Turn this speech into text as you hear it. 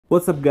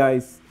What's up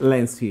guys,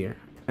 Lance here,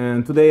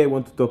 and today I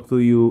want to talk to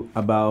you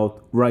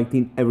about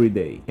writing every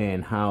day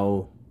and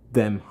how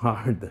damn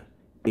hard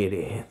it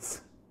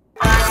is.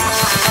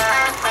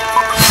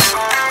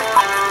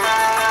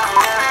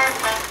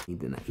 You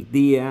need an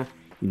idea,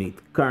 you need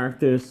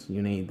characters,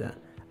 you need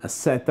a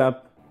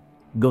setup.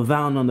 Go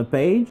down on the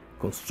page,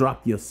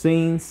 construct your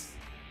scenes,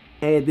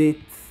 edit.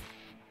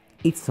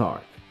 It's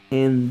hard,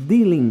 and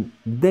dealing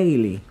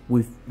daily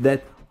with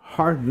that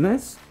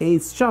hardness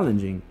is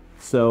challenging.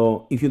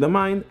 So if you don't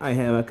mind, I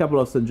have a couple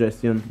of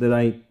suggestions that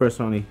I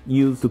personally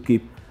use to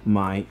keep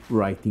my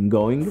writing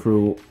going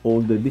through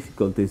all the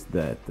difficulties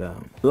that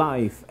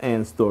life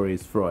and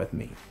stories throw at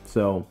me.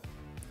 So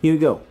here you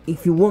go.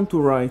 If you want to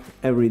write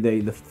every day,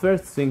 the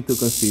first thing to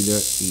consider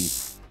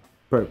is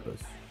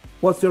purpose.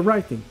 What's your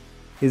writing?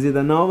 Is it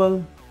a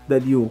novel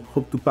that you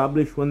hope to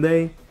publish one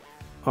day?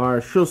 Or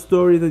a short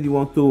story that you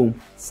want to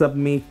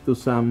submit to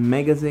some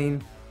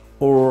magazine?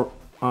 Or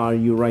are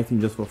you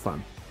writing just for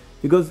fun?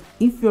 Because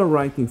if you're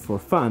writing for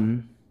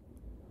fun,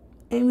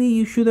 maybe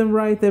you shouldn't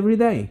write every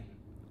day,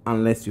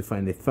 unless you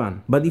find it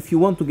fun. But if you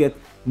want to get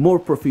more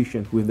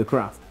proficient with the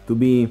craft, to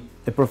be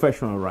a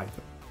professional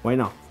writer, why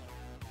not?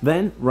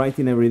 Then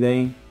writing every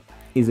day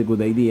is a good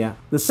idea.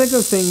 The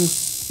second thing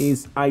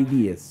is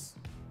ideas.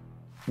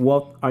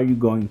 What are you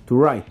going to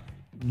write?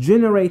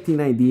 Generating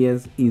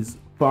ideas is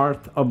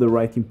part of the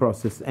writing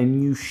process,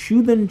 and you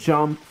shouldn't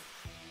jump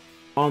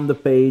on the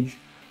page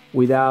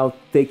without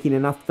taking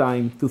enough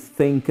time to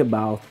think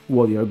about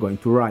what you're going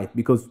to write,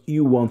 because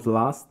you won't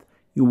last,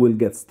 you will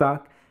get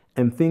stuck,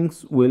 and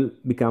things will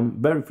become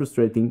very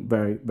frustrating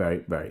very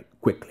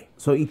quickly.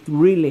 So it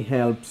really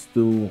helps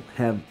to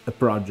have a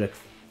project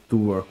to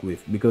work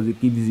with, because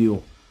it gives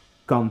you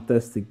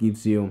context, it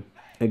gives you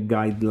a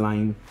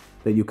guideline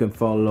that you can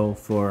follow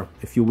for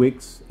a few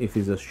weeks if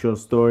it's a short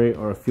story,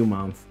 or a few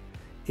months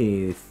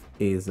if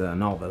it's a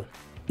novel.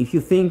 If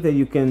you think that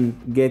you can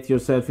get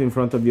yourself in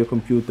front of your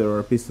computer or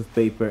a piece of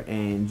paper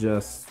and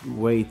just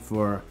wait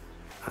for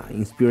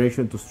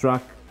inspiration to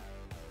strike,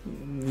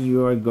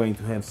 you are going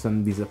to have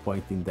some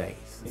disappointing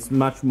days. It's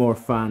much more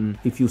fun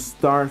if you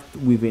start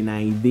with an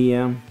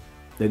idea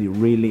that it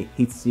really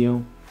hits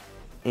you,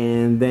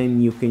 and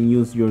then you can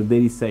use your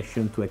daily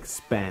session to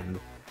expand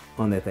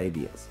on that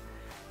ideas.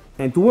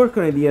 And to work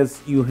on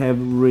ideas, you have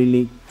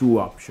really two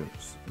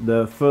options.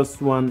 The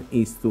first one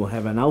is to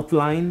have an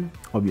outline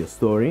of your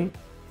story,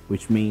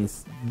 which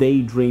means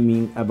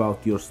daydreaming about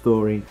your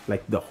story,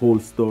 like the whole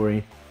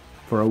story,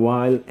 for a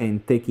while,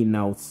 and taking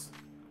notes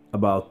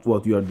about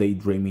what you are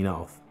daydreaming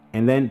of.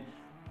 And then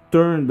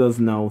turn those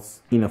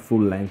notes in a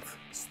full-length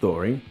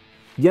story.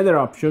 The other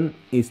option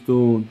is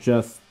to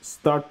just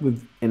start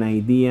with an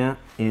idea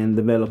and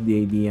develop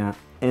the idea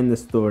and the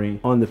story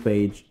on the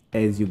page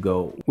as you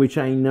go, which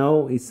I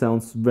know it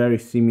sounds very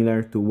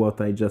similar to what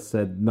I just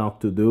said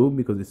not to do,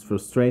 because it's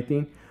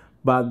frustrating,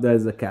 but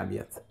there's a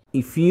caveat.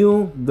 If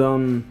you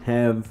don't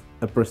have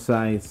a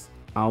precise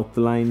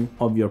outline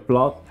of your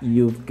plot,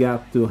 you've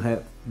got to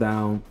have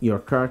down your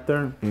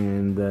character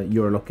and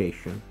your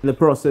location. The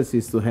process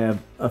is to have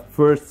a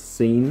first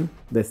scene.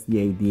 That's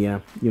the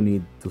idea you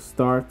need to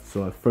start.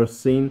 So a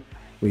first scene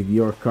with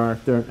your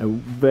character, a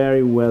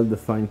very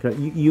well-defined character.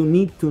 You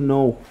need to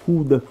know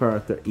who the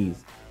character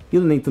is. You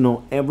don't need to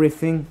know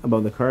everything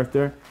about the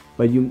character,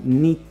 but you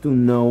need to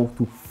know,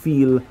 to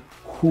feel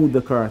who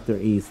the character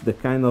is, the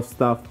kind of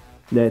stuff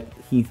that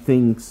he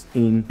thinks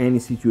in any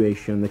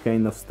situation, the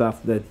kind of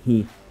stuff that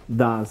he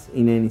does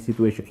in any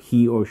situation,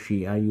 he or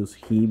she. I use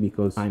he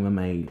because I'm a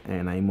male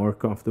and I'm more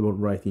comfortable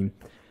writing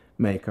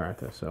male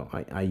characters, so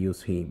I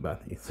use he,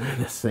 but it's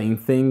the same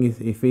thing.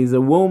 If he's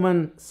a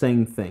woman,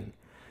 same thing.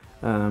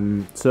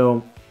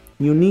 So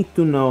you need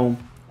to know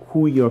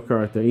who your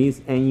character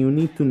is, and you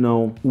need to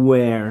know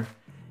where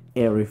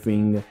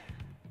everything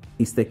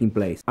is taking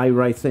place. I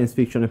write science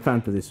fiction and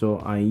fantasy, so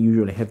I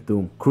usually have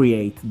to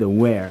create the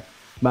where.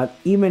 But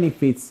even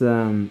if it's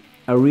a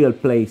real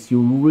place,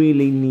 you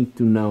really need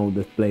to know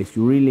that place.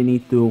 You really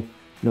need to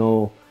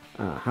know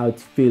how it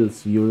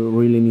feels. You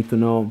really need to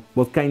know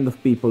what kind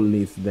of people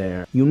live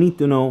there. You need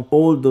to know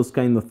all those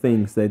kind of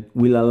things that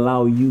will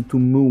allow you to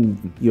move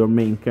your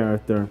main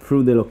character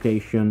through the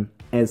location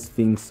as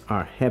things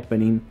are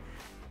happening.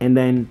 And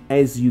then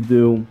as you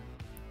do,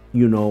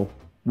 you know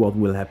what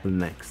will happen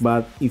next.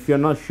 But if you're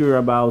not sure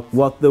about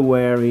what the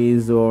where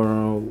is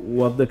or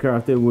what the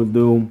character will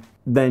do,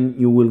 then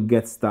you will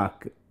get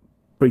stuck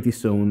pretty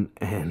soon,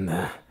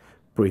 and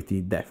pretty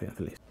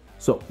definitely.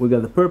 So we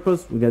got the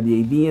purpose, we got the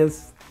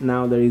ideas.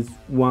 Now there is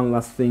one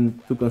last thing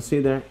to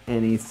consider,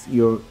 and it's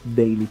your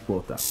daily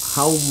quota.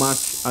 How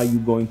much are you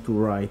going to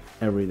write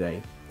every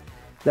day?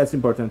 That's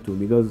important too,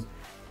 because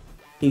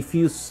if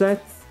you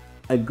set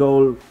a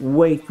goal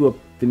way too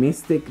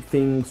optimistic,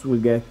 things will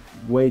get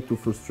way too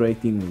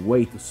frustrating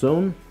way too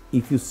soon.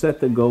 If you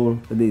set a goal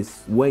that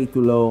is way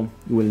too low,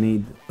 you will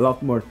need a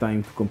lot more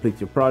time to complete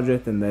your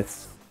project, and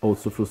that's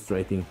also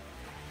frustrating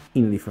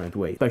in a different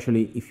way,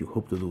 especially if you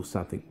hope to do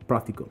something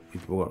practical,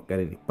 if you are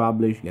getting it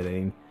published,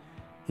 getting it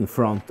in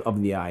front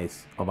of the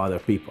eyes of other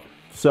people.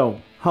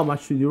 So how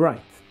much should you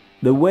write?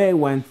 The way I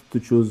went to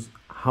choose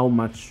how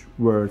much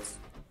words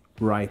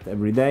write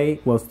every day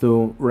was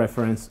to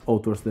reference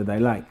authors that I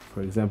like.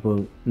 For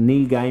example,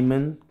 Neil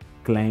Gaiman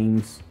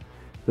claims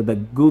that a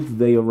good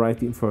day of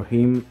writing for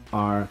him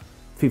are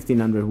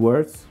 1500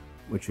 words,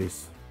 which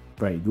is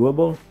very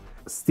doable.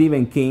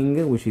 Stephen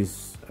King, which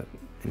is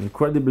an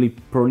incredibly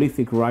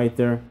prolific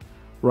writer,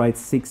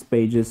 writes 6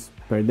 pages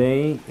per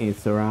day.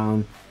 It's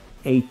around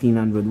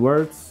 1800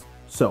 words.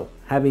 So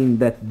having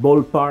that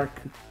ballpark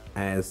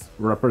as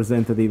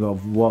representative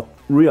of what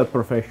real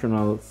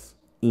professionals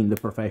in the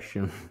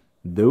profession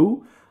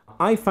do,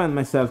 I find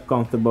myself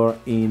comfortable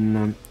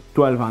in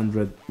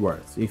 1200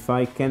 words. If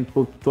I can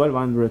put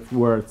 1200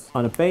 words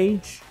on a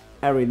page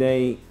every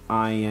day,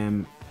 I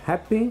am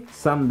happy.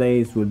 Some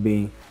days will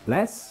be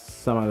less,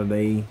 some other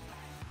day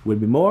will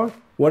be more.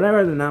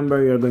 Whatever the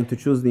number you're going to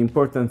choose, the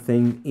important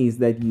thing is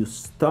that you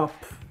stop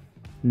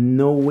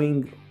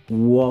knowing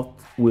what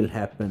will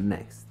happen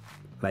next,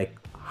 like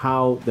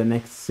how the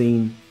next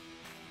scene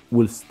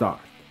will start.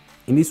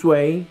 In this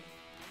way,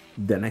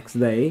 the next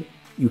day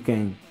you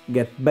can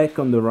get back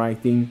on the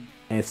writing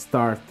and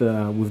start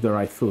with the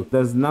right foot.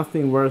 There's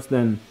nothing worse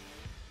than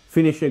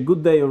finish a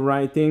good day of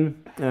writing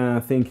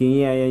thinking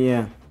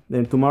yeah,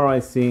 then tomorrow I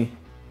see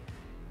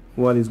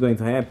what is going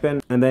to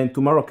happen, and then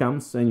tomorrow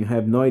comes and you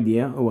have no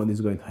idea what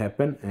is going to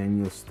happen, and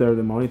you stare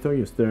the monitor,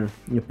 you stare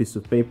your piece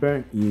of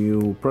paper,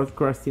 you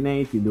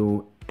procrastinate, you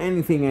do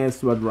anything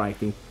else but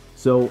writing.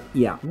 So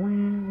yeah,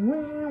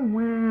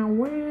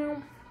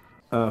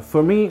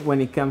 for me,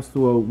 when it comes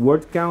to a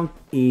word count,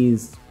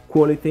 is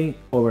quality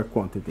over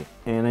quantity,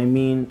 and I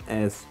mean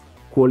as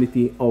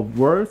quality of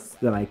words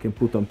that I can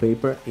put on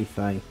paper if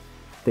I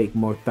take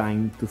more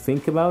time to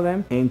think about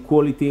them, and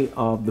quality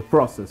of the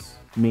process,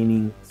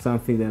 meaning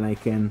something that I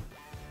can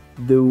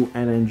do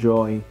and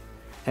enjoy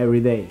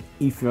every day.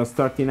 If you're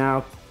starting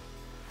out,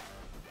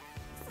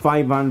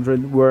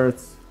 500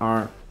 words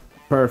are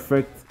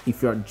perfect.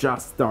 If you're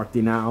just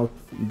starting out,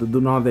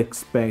 do not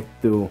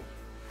expect to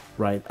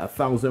write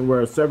 1000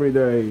 words every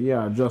day.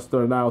 Yeah, just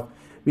start out,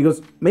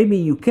 because maybe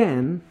you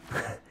can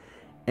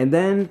and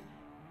then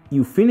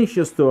you finish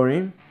your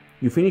story,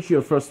 you finish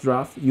your first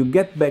draft, you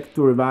get back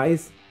to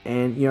revise,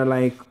 and you're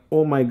like,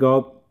 oh my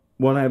god,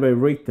 what have I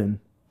written?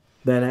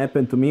 That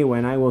happened to me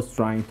when I was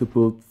trying to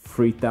put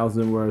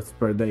 3000 words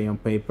per day on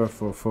paper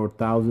for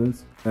 4000.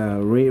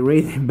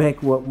 Reading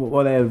back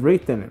what I have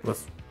written, it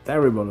was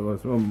terrible. It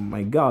was, oh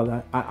my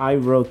god, I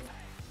wrote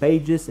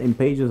pages and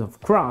pages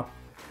of crap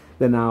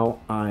that now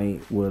I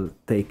will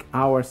take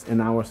hours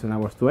and hours and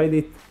hours to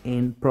edit,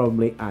 and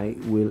probably I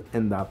will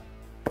end up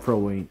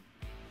throwing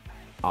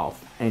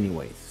off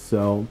anyways.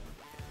 So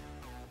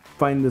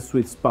find the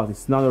sweet spot.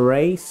 It's not a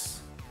race,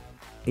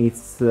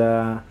 it's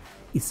a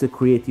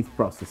creative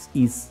process,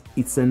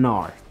 it's an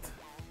art.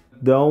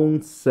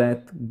 Don't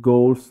set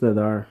goals that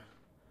are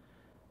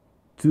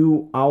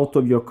too out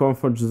of your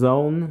comfort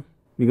zone,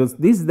 because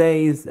these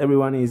days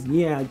everyone is,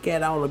 yeah,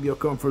 get out of your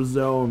comfort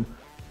zone,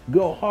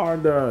 go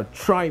harder,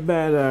 try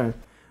better.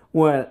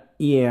 Well,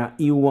 yeah,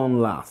 you won't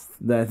last.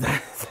 This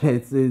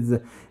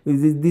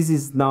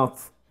is not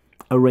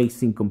a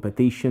racing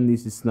competition,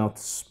 this is not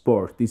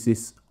sport, this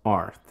is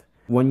art.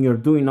 When you're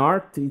doing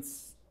art,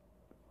 it's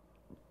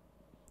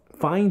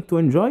fine to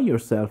enjoy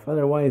yourself,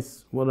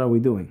 otherwise what are we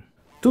doing?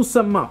 To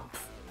sum up,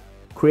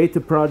 create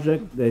a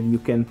project that you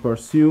can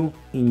pursue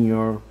in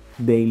your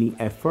daily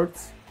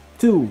efforts.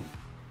 2,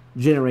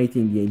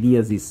 generating the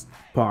ideas is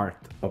part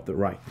of the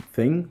writing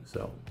thing,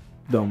 so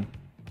don't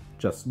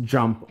just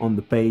jump on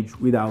the page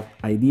without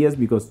ideas,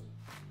 because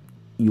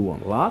you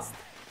won't last.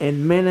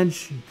 And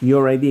manage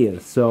your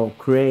ideas, so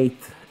create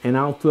an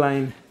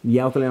outline, the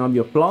outline of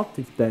your plot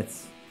if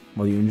that's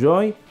what you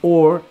enjoy,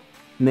 or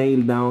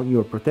nail down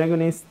your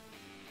protagonist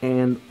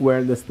and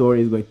where the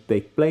story is going to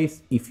take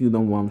place if you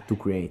don't want to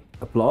create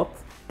a plot.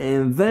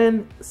 And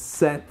then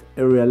set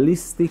a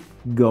realistic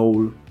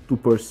goal to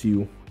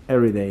pursue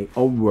every day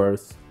of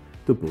words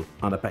to put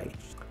on a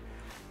page.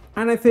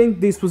 And I think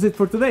this was it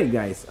for today,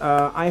 guys.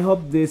 I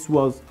hope this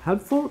was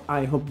helpful.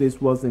 I hope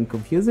this wasn't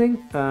confusing.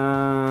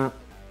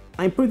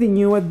 I'm pretty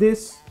new at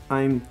this.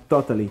 I'm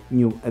totally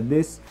new at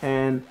this,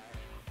 and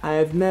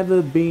I've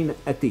never been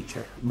a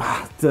teacher,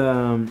 but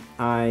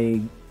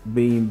I've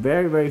been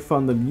very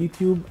fond of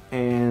YouTube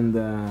and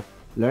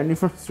learning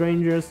from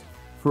strangers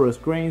through a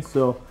screen,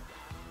 so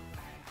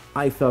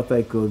I thought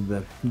I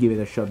could give it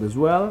a shot as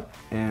well.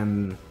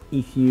 And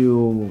if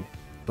you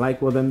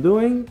like what I'm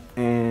doing,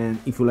 and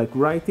if you like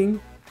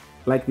writing,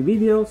 like the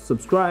video,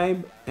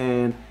 subscribe,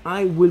 and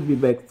I will be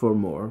back for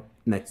more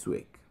next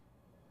week.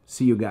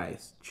 See you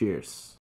guys. Cheers.